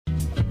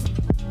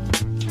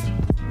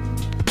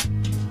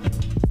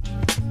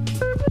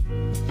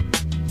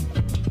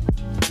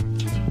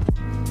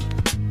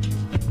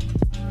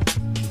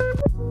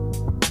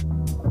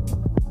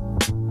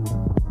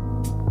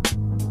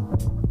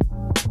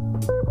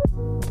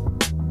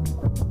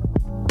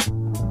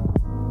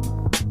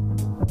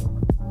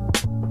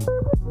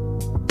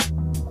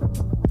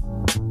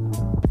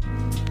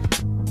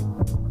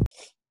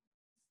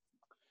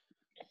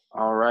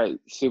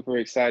super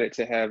excited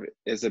to have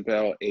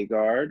Isabel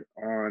Agard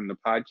on the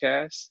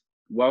podcast.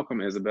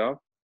 Welcome,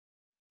 Isabel.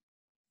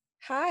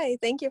 Hi,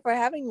 thank you for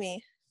having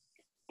me.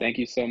 Thank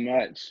you so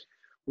much.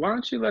 Why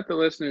don't you let the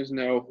listeners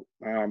know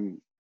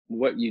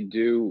what you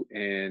do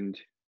and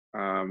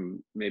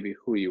maybe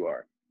who you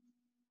are?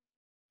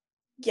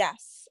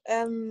 Yes.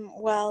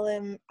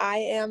 I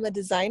am a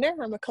designer.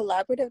 I'm a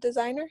collaborative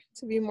designer,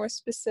 to be more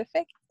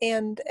specific.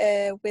 And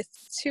with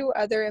two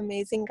other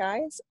amazing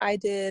guys, I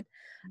did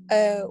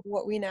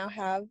what we now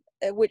have,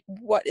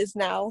 what is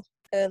now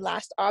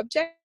Last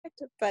Object,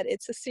 but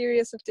it's a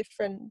series of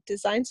different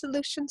design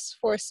solutions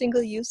for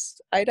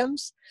single-use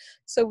items.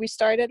 So we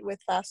started with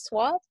Last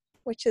Swab,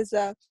 which is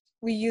a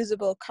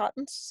reusable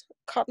cotton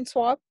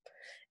swab.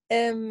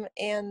 And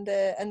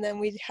then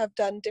we have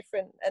done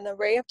an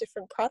array of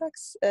different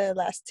products.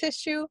 Last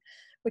Tissue,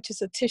 which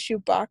is a tissue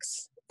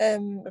box, a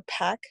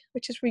pack,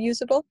 which is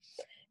reusable.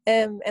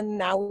 And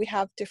now we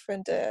have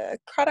different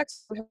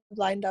products we have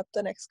lined up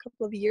the next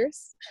couple of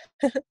years.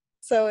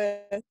 So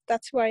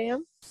that's who I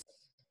am.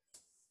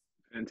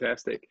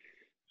 Fantastic.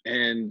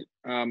 And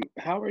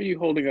how are you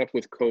holding up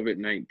with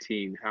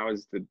COVID-19? How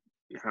is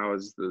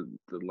the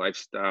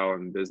lifestyle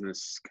and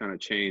business kind of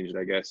changed,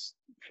 I guess,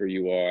 for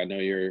you all? I know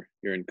you're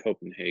in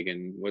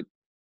Copenhagen.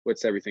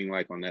 What's everything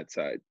like on that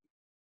side?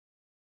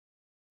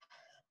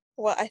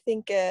 Well, I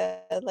think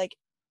like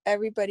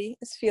everybody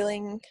is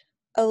feeling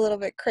a little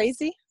bit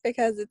crazy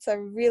because it's a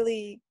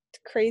really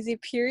crazy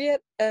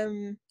period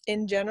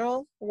in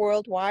general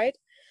worldwide.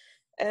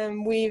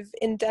 We've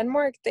in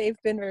Denmark,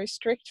 they've been very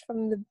strict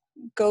from the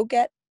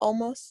go-get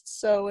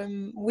almost. So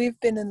we've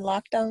been in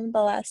lockdown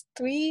the last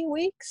 3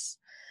 weeks.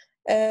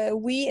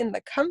 We in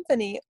the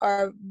company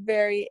are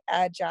very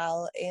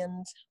agile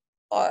and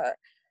are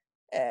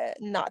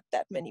not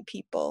that many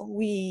people.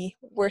 We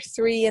were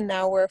three and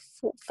now we're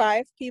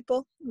five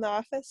people in the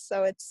office.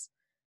 So it's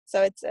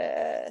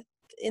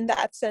in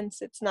that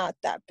sense, it's not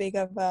that big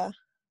of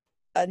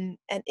an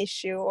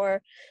issue,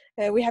 or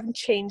we haven't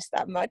changed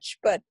that much,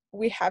 but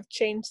we have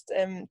changed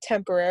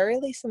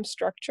temporarily some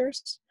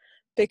structures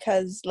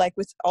because, like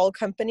with all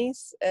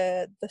companies,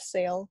 the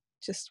sale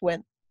just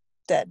went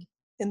dead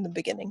in the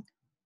beginning.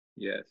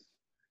 Yes,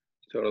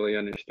 totally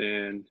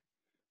understand.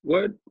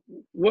 What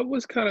what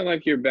was kind of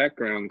like your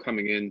background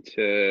coming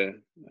into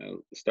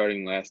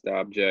starting Last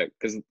Object?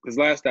 Because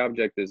Last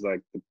Object is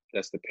like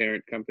that's the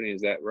parent company,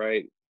 is that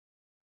right?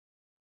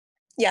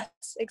 Yes,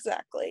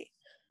 exactly.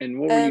 And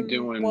what were you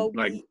doing Well,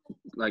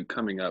 like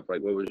coming up?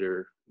 Like what was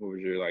your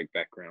like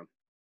background?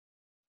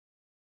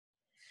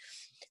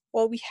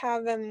 we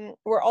have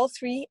we're all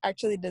three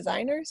actually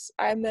designers.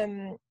 I'm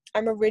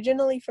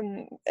originally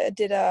from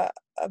did a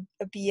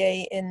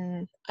BA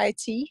in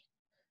IT,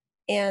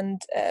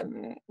 and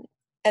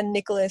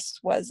Nicholas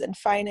was in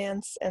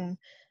finance, and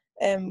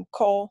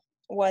Cole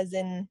was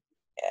in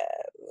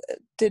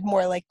did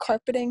more like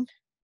carpeting,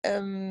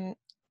 um,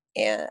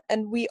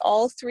 and we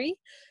all three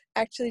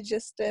actually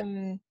just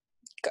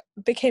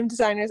became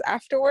designers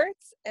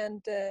afterwards,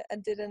 and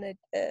did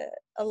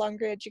a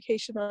longer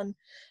education on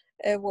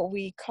what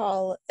we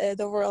call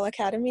the Royal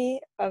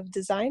Academy of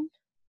Design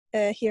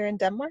here in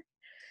Denmark.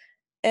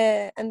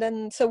 And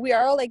then so we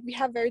are all like, we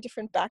have very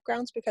different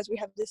backgrounds because we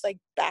have this like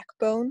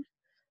backbone,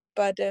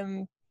 but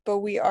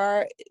we're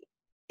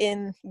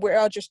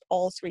all just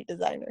all three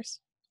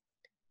designers.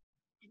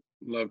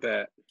 Love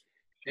that.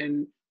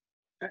 And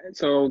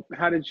so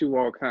how did you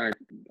all kind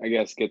of, I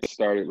guess, get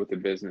started with the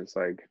business?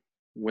 Like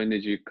when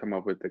did you come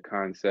up with the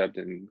concept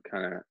and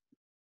kind of,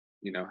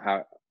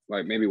 how,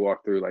 like maybe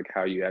walk through like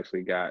how you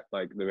actually got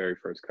like the very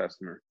first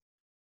customer?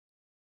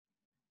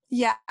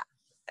 Yeah.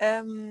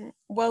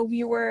 Well, we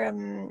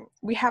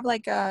have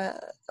like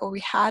or we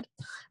had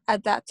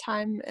at that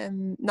time,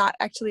 not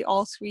actually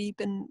all three,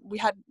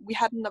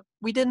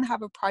 we didn't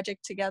have a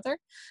project together.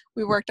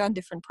 We worked on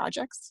different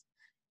projects.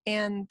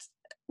 And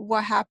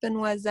what happened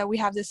was that we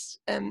have this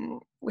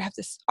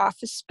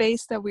office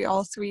space that we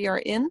all three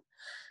are in.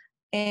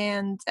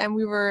 And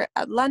we were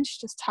at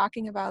lunch just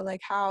talking about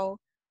like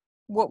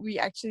what we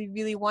actually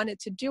really wanted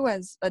to do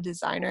as a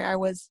designer. I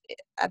was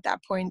at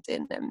that point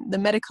in the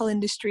medical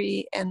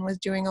industry and was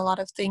doing a lot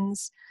of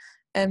things,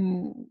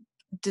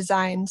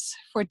 designs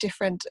for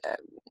different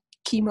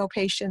chemo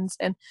patients,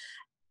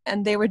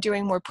 and they were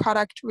doing more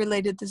product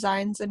related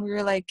designs, and we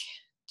were like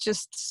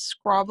just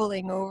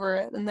squabbling over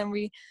it. And then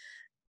we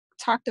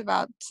talked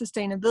about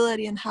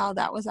sustainability and how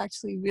that was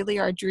actually really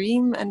our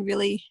dream, and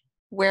really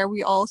where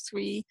we all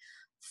three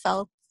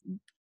felt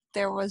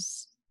there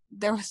was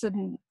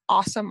an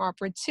awesome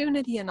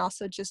opportunity, and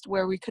also just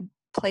where we could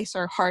place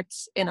our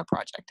hearts in a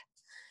project.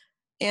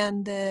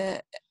 And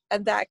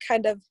that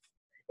kind of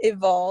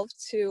evolved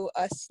to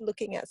us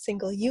looking at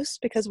single use,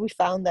 because we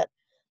found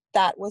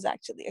that was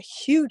actually a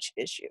huge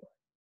issue.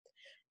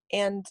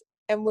 And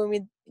when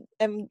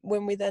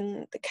we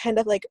then kind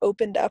of like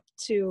opened up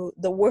to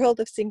the world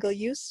of single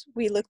use,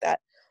 we looked at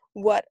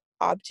what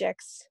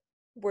objects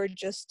were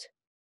just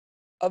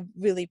a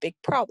really big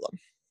problem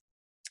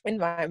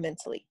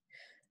environmentally.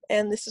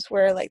 And this is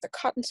where like the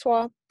cotton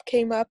swab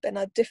came up, and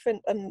a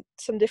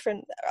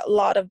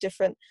lot of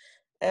different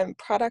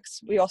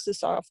products. We also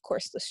saw, of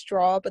course, the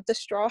straw, but the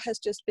straw has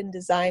just been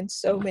designed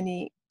so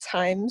many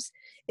times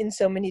in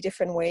so many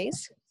different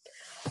ways.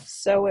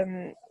 So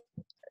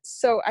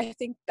I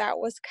think that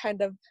was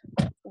kind of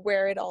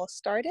where it all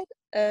started,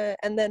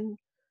 and then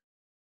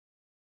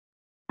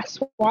a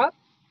swap,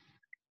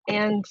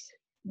 and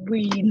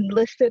we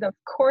listed, of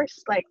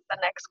course, like the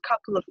next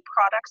couple of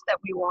products that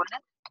we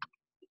wanted,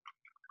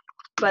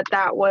 but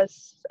that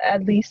was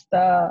at least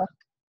the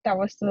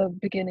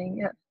beginning.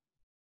 Yeah.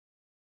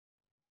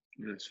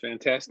 That's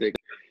fantastic.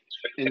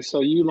 And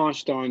so you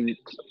launched on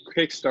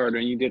Kickstarter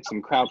and you did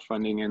some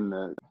crowdfunding in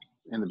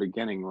the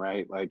beginning,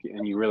 right? Like,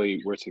 and you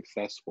really were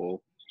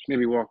successful.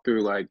 Maybe walk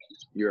through like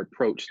your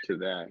approach to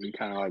that and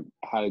kind of like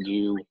how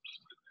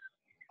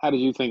did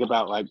you think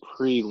about like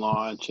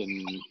pre-launch,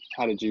 and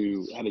how did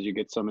you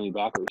get so many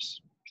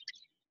backers?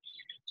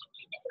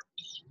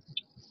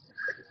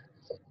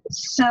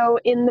 So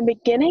in the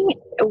beginning,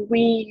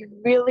 we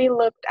really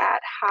looked at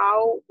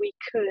how we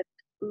could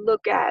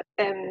look at,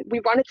 and we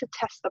wanted to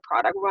test the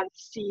product. We wanted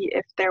to see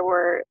if there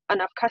were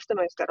enough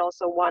customers that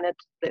also wanted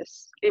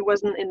this. It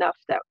wasn't enough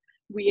that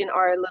we in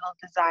our little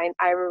design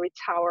ivory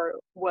tower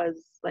was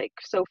like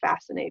so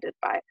fascinated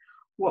by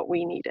what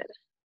we needed.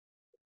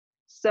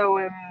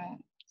 So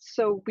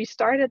we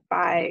started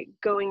by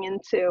going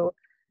into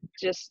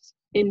just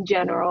in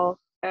general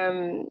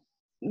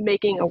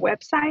making a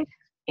website,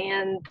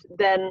 and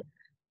then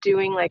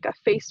doing like a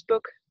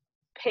Facebook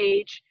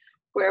page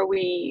where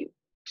we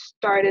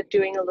started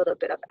doing a little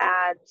bit of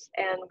ads,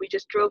 and we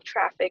just drove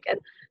traffic. And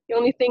the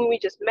only thing we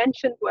just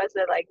mentioned was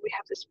that like we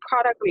have this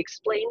product, we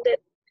explained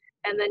it,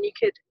 and then you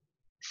could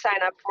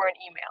sign up for an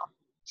email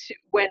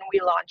when we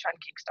launch on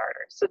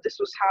Kickstarter. So this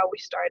was how we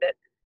started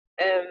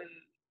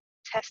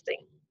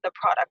testing the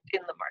product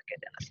in the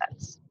market in a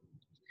sense.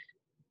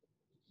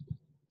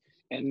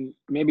 And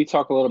maybe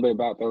talk a little bit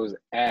about those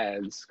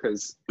ads,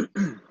 because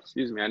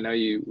excuse me, I know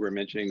you were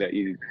mentioning that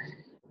I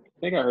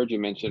think I heard you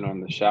mention on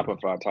the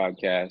Shopify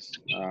podcast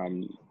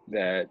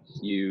that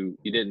you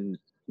didn't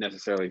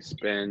necessarily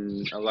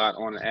spend a lot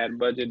on an ad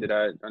budget. Did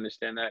I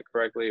understand that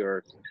correctly?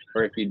 Or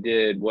if you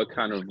did, what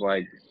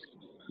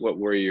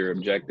were your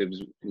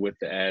objectives with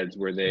the ads?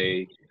 Were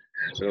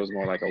those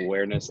more like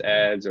awareness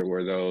ads, or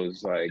were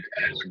those like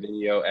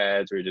video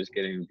ads where you're just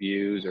getting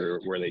views,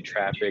 or were they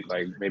traffic?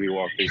 Like maybe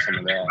walk through some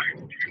of that.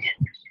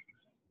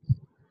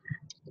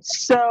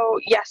 So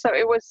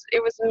it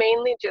was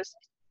mainly just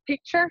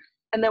picture,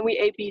 and then we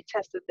A/B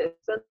tested this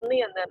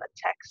suddenly, and then a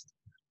text.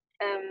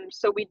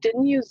 So we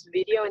didn't use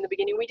video in the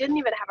beginning. We didn't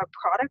even have a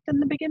product in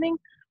the beginning.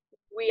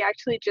 We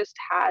actually just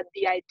had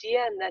the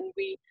idea, and then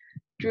we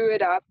drew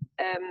it up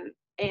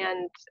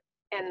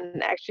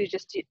and actually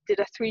just did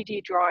a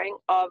 3D drawing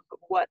of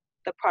what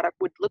the product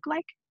would look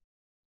like.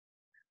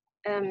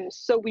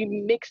 So we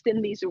mixed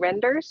in these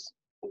renders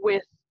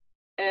with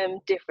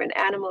different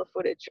animal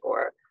footage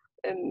or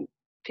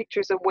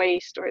pictures of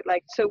waste, or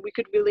like, so we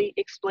could really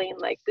explain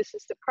like, this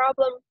is the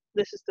problem,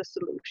 this is the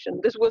solution.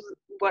 This was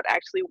what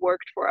actually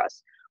worked for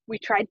us. We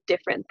tried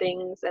different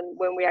things, and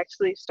when we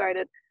actually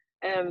started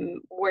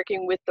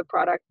working with the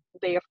product,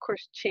 they of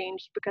course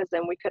changed, because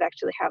then we could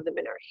actually have them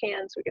in our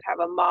hands. We could have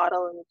a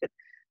model, and we could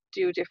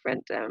do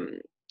different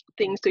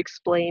things to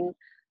explain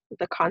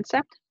the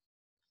concept.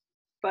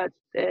 But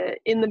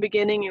in the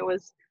beginning, it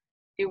was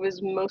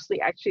mostly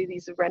actually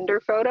these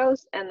render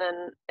photos and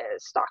then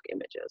stock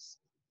images.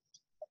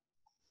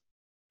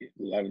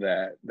 Love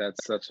that.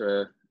 That's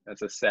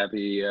a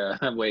savvy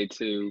way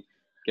to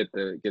get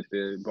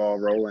the ball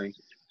rolling.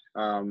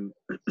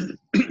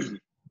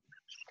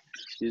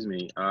 Excuse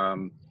me.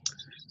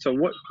 So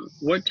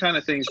what kind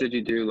of things did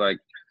you do like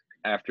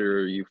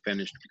after you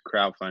finished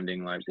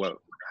crowdfunding? Like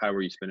how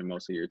were you spending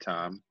most of your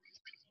time?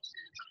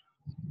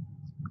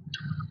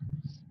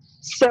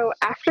 So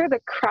after the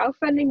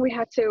crowdfunding, we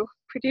had to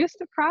produce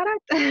the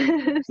product.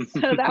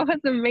 So that was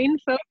the main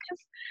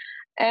focus.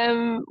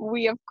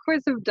 We of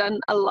course have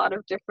done a lot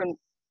of different,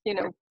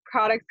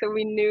 products, so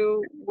we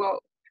knew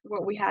what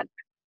we had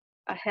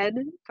ahead,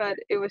 but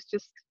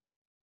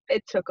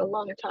it took a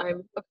long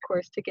time, of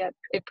course, to get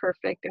it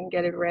perfect and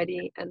get it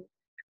ready and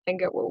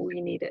get what we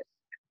needed.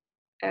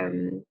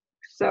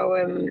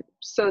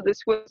 So this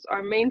was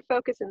our main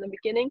focus in the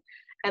beginning,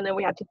 and then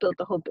we had to build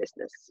the whole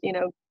business,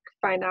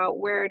 find out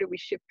where do we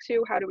ship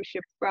to, how do we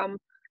ship from,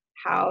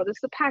 how does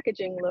the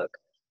packaging look,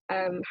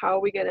 how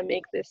are we going to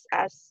make this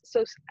as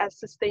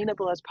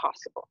sustainable as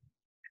possible.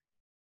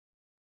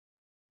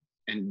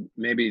 And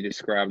maybe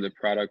describe the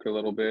product a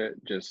little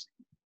bit, just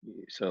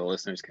so the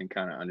listeners can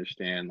kind of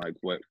understand like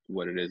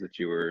what it is that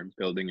you were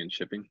building and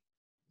shipping.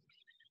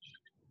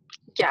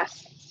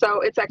 Yes,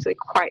 so it's actually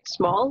quite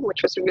small,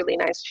 which was really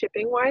nice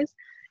shipping wise.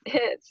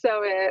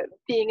 So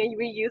being a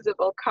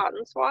reusable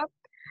cotton swab,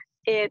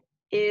 it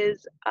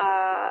is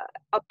a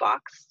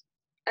box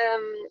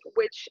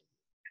which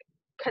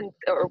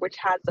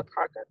has the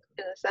product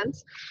in a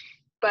sense,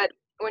 but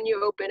when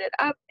you open it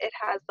up, it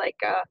has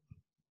like a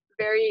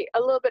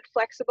little bit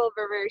flexible,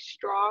 very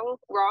strong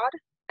rod,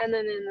 and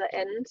then in the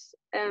ends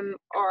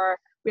are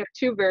we have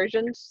two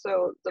versions.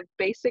 So the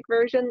basic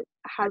version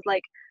has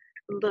like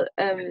the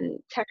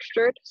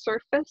textured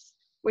surface,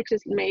 which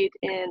is made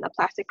in a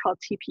plastic called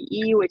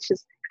TPE, which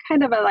is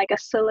kind of like a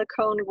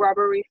silicone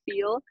rubbery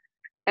feel,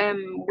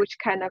 which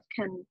kind of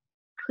can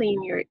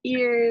clean your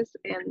ears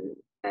and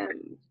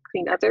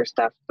clean other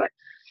stuff.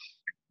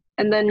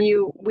 And then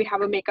we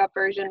have a makeup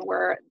version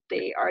where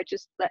they are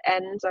just, the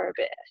ends are a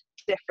bit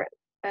different.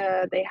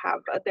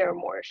 They're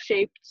more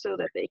shaped so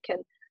that they can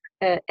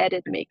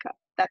edit makeup.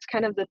 That's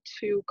kind of the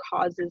two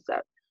causes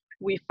that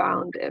we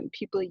found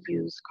people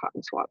use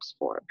cotton swabs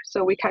for.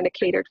 So we kind of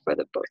catered for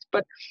the both,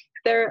 but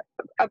they're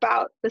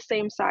about the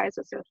same size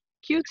as a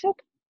Q-tip,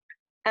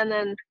 and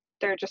then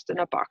they're just in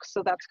a box.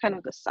 So that's kind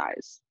of the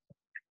size.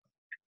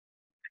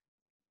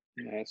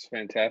 Yeah, that's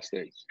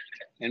fantastic.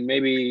 And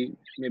maybe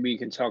you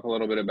can talk a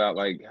little bit about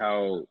like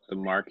how the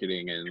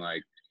marketing and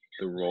like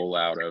the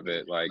rollout of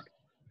it, like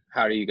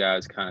how do you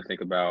guys kind of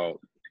think about,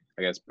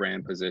 I guess,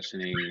 brand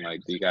positioning?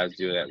 Like, do you guys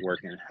do that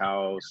work in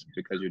house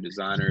because you're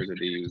designers, or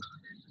do you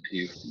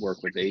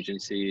work with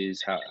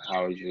agencies?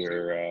 How is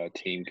your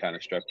team kind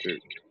of structured?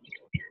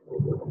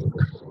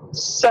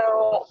 So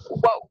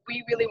what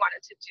we really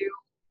wanted to do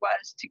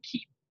was to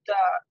keep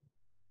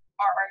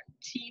our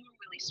team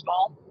really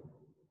small.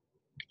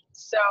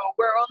 So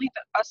we're only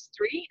us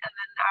three, and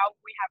then now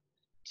we have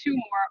two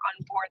more on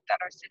board that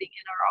are sitting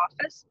in our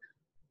office,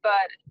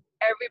 but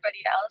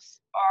everybody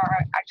else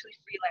are actually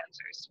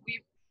freelancers.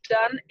 We've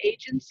done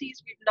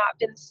agencies. We've not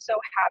been so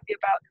happy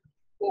about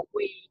what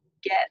we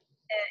get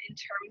in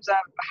terms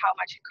of how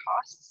much it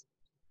costs.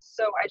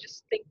 So I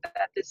just think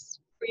that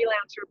this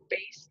freelancer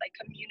base, like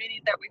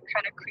community that we've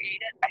kind of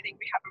created, I think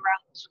we have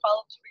around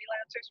 12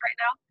 freelancers right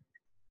now,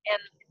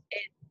 and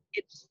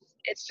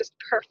it's just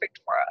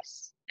perfect for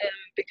us,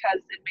 because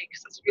it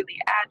makes us really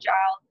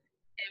agile,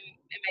 and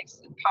it makes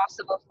it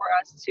possible for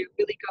us to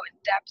really go in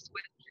depth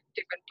with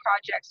different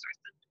projects or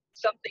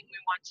something we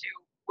want to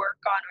work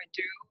on or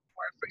do.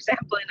 Or for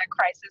example, in a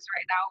crisis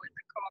right now with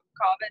the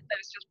COVID,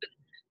 there's just been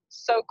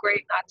so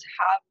great not to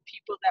have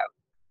people that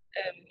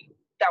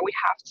we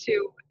have to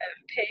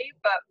pay,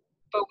 but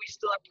we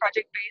still are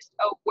project based.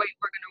 Oh wait,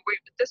 we're gonna wait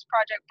with this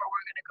project, but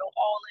we're gonna go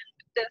all in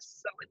with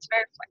this. So it's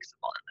very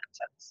flexible in that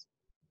sense.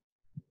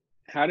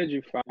 How did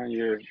you find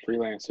your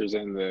freelancers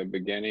in the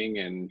beginning,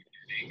 and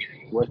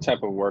what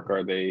type of work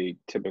are they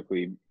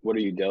typically, what are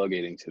you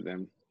delegating to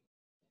them?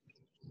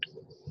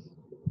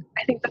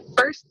 I think the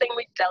first thing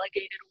we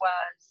delegated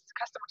was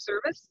customer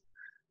service.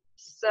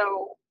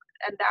 So,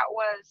 and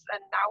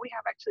now we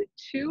have actually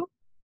two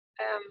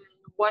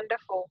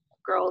wonderful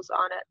girls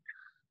on it,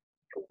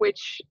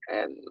 which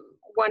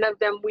one of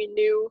them we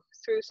knew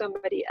through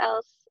somebody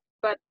else,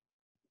 but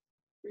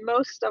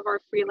most of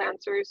our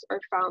freelancers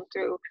are found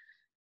through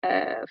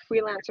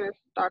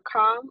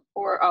freelancer.com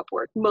or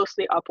Upwork,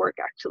 mostly Upwork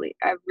actually.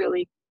 I've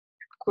really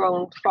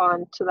grown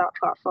fond to that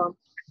platform.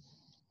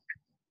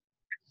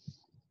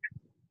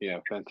 Yeah,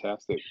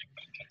 fantastic.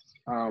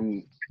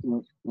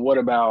 What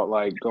about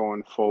like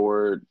going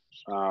forward?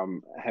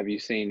 Have you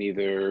seen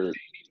either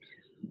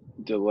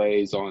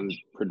delays on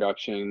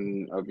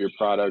production of your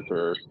product,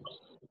 or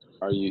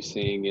are you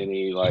seeing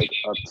any like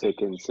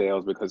uptick in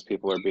sales because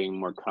people are being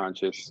more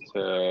conscious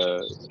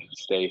to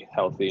stay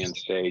healthy and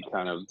stay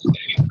kind of,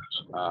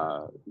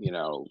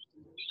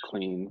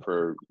 clean,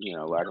 for,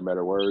 lack of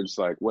better words?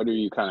 Like, what are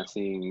you kind of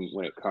seeing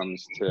when it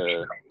comes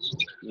to,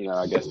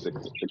 I guess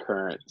the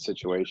current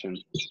situation?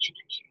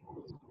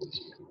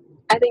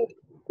 I think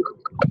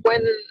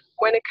when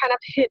it kind of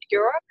hit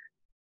Europe,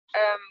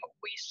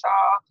 we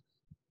saw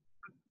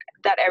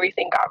that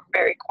everything got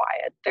very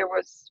quiet. There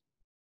was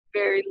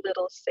very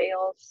little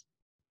sales,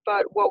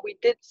 but what we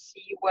did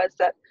see was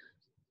that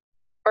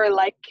our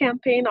like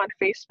campaign on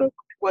Facebook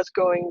was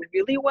going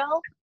really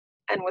well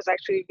and was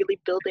actually really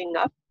building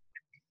up.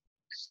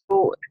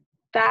 So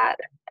that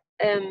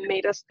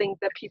made us think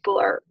that people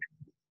are,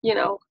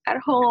 at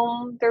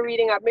home, they're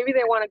reading up. Maybe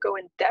they want to go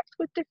in depth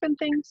with different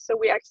things. So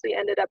we actually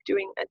ended up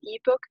doing an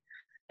ebook,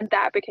 and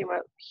that became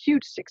a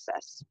huge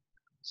success.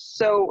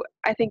 So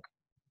I think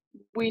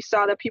we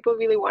saw that people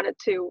really wanted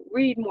to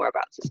read more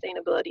about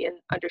sustainability and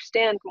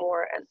understand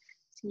more and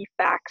see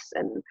facts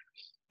and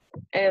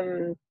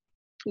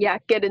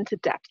get into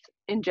depth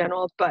in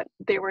general, but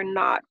they were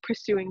not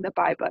pursuing the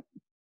buy button.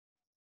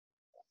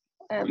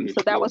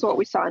 So that was what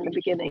we saw in the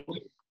beginning.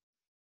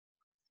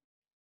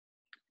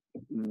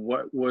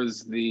 What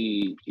was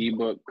the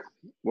ebook?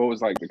 What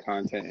was like the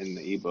content in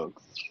the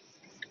ebook?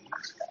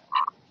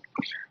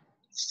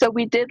 So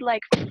we did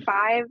like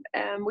 5.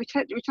 We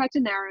tried to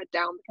narrow it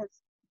down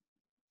because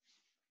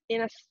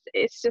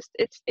it's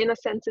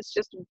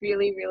just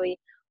really, really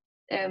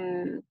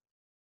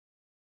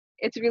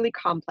it's really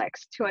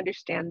complex to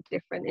understand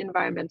different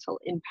environmental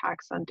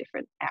impacts on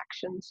different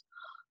actions.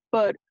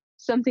 But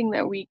something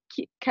that we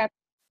kept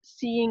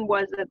seeing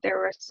was that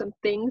there are some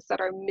things that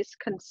are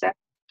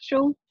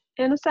misconceptual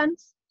in a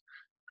sense,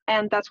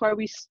 and that's why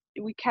we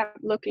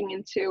kept looking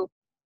into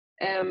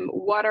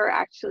what are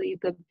actually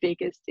the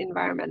biggest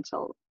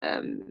environmental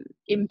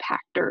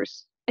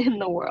impactors in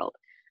the world.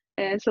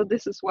 And so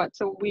this is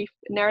so we've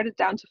narrowed it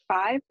down to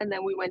 5, and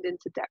then we went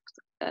into depth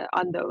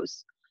on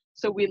those.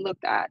 So we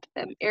looked at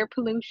air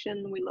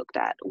pollution, we looked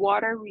at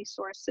water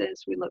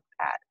resources, we looked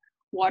at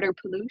water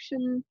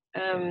pollution,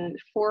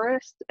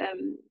 forest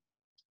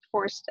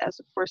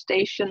as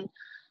forestation,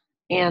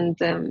 and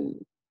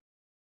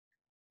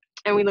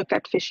we looked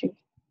at fishing.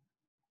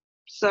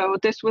 So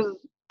this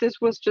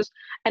was just,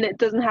 and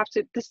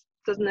this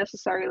doesn't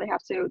necessarily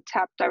have to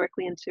tap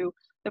directly into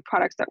the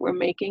products that we're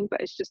making, but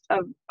it's just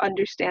of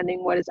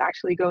understanding what is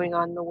actually going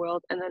on in the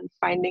world and then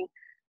finding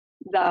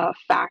the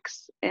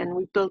facts. And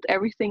we built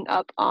everything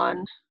up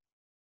on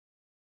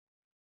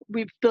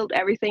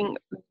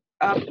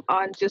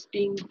just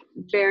being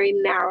very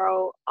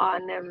narrow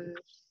on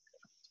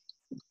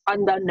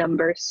the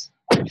numbers.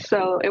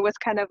 So it was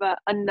kind of a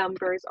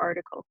numbers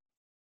article,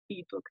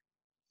 ebook.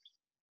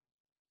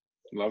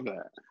 Love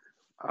that.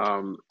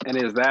 And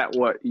is that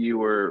what you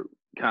were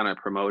kind of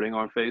promoting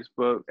on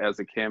Facebook as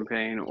a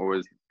campaign, or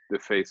was the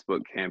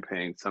Facebook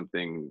campaign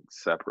something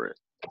separate?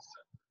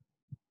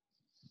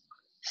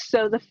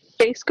 So the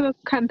Facebook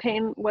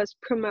campaign was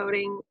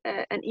promoting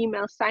an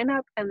email sign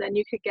up, and then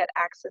you could get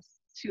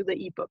access to the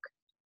ebook.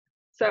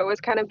 So it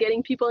was kind of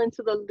getting people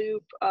into the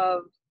loop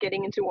of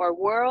getting into our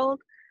world,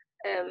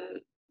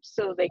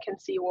 so they can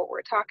see what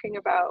we're talking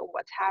about,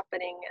 what's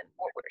happening, and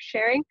what we're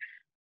sharing,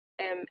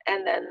 and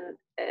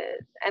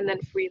then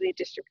freely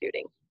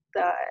distributing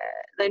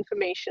the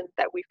information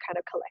that we've kind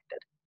of collected.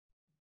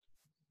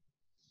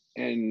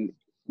 And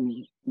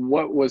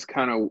what was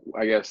kind of,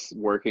 I guess,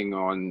 working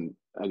on,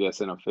 I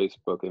guess, in a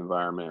Facebook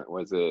environment?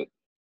 Was it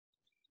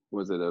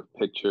a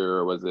picture,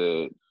 or was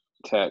it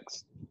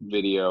text,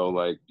 video,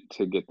 like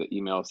to get the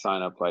email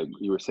sign up? Like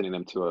you were sending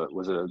them to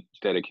was it a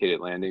dedicated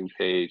landing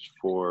page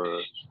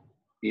for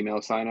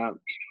email sign up?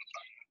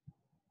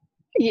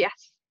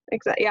 Yes,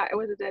 exactly. Yeah, it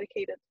was a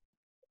dedicated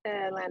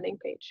landing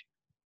page.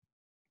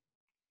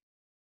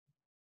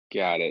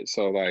 Got it.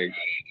 So like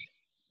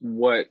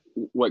what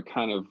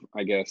kind of,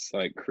 I guess,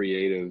 like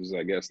creatives,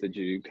 I guess, did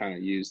you kind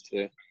of use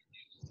to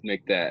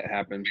make that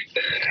happen?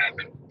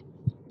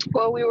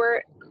 Well, we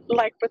were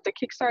like with the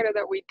Kickstarter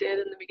that we did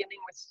in the beginning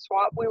with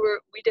Swap, we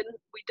didn't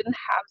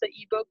have the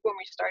ebook when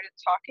we started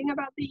talking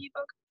about the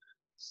ebook.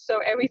 So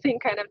everything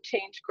kind of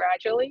changed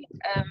gradually.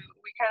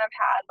 We kind of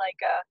had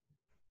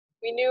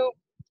we knew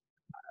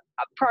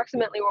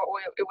approximately what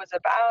it was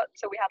about.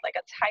 So we had like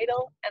a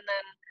title, and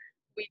then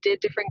we did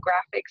different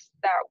graphics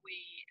that we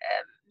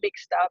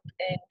mixed up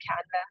in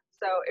Canva.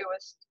 So it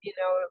was,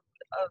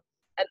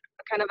 a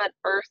kind of an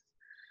earth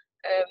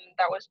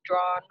that was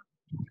drawn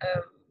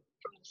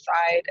from the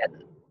side,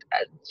 and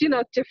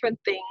different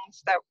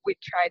things that we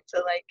tried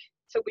to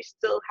so we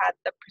still had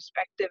the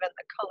perspective and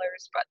the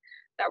colors, but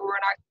that we're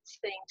not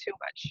saying too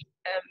much,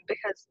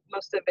 because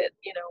most of it,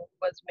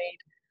 was made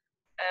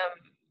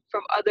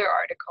from other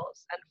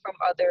articles and from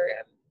other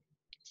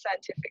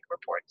scientific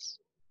reports.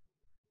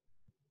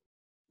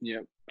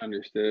 Yep,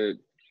 understood.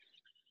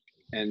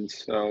 And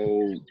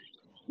so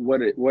what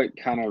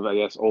kind of, I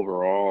guess,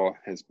 overall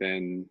has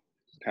been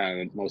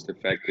kind of most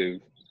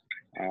effective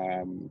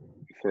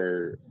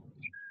for,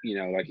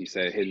 like you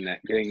said,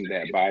 getting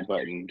that buy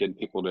button, getting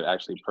people to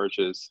actually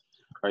purchase?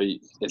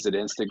 Is it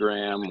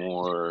Instagram,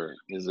 or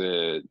is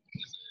it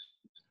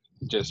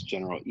just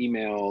general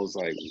emails?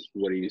 Like,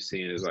 what are you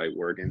seeing is like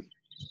working?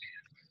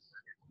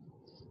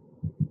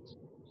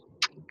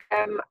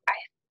 I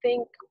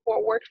think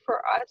what worked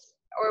for us,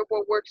 or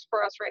what works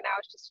for us right now,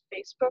 is just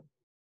Facebook.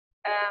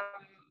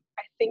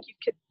 I think we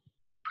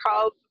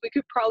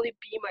could probably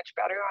be much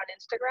better on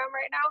Instagram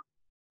right now,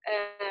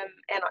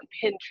 and on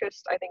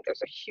Pinterest. I think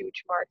there's a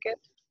huge market,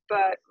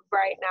 but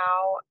right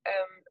now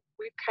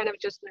we've kind of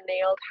just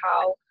nailed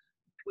how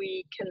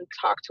we can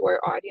talk to our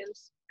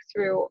audience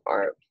through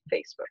our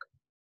Facebook.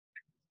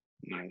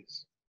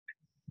 Nice.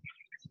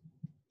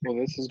 Well,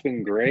 this has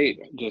been great.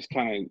 Just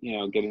kind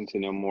of, getting to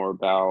know more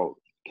about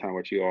kind of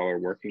what you all are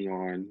working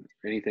on.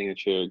 Anything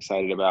that you're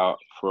excited about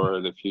for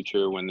the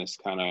future when this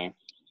kind of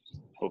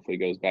hopefully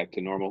goes back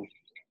to normal?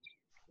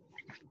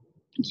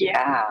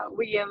 Yeah,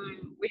 we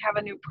have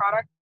a new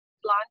product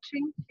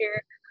launching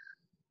here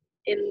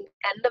in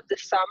end of the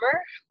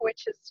summer,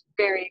 which is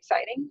very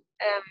exciting.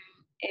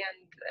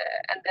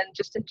 And then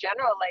just in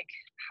general, like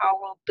how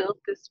we'll build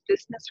this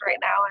business right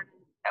now, and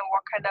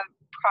what kind of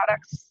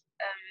products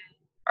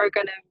are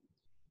going to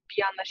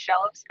be on the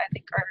shelves, I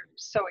think are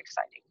so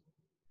exciting.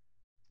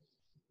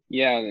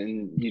 Yeah,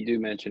 and you do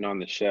mention on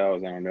the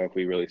shelves. I don't know if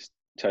we really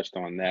touched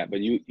on that, but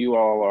you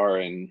all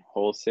are in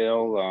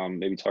wholesale.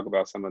 Maybe talk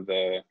about some of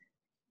the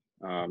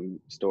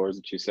stores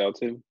that you sell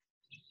to.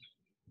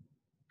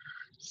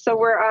 So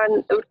we're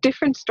on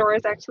different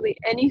stores, actually.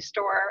 Any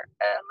store,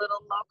 a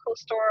little local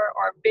store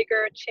or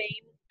bigger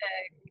chain,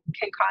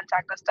 can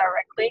contact us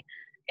directly,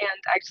 and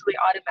actually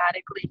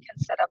automatically can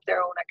set up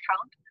their own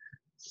account.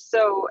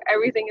 So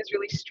everything is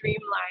really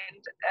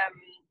streamlined.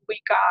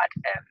 We got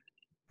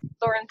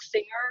Lauren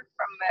Singer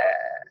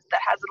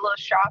that has a little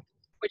shop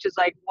which is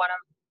like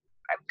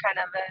I'm kind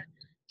of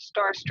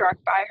starstruck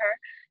by her.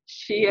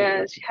 She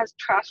has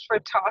Trash for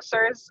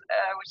Tossers,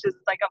 which is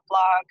like a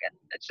blog, and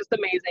it's just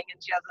amazing.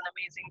 And she has an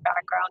amazing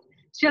background.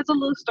 She has a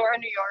little store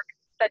in New York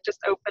that just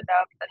opened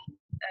up, and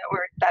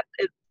or that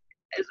is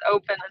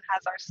open and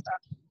has our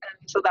stuff,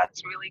 and so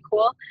that's really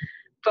cool.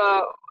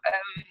 But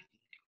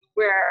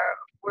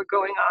we're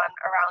going on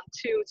around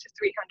 200 to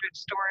 300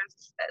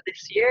 stores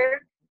this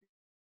year.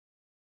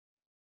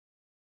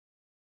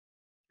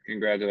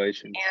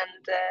 Congratulations.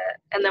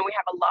 And then we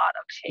have a lot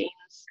of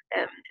chains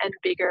and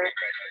bigger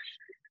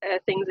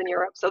things in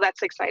Europe. So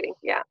that's exciting.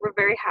 Yeah, we're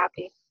very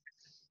happy.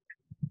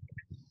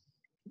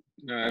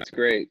 No, that's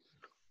great.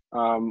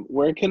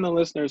 Where can the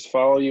listeners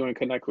follow you and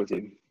connect with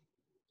you?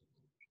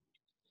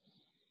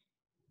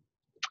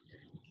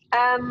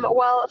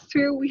 Well,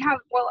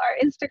 our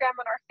Instagram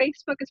and our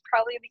Facebook is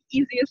probably the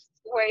easiest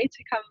way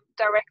to come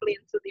directly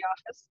into the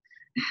office.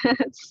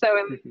 So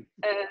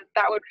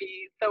that would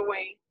be the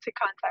way to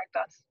contact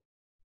us.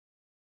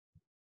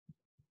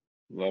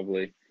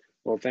 Lovely.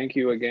 Well, thank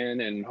you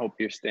again, and hope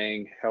you're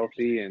staying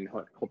healthy, and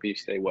hope you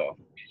stay well.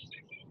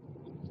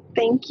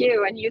 Thank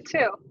you, and you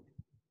too.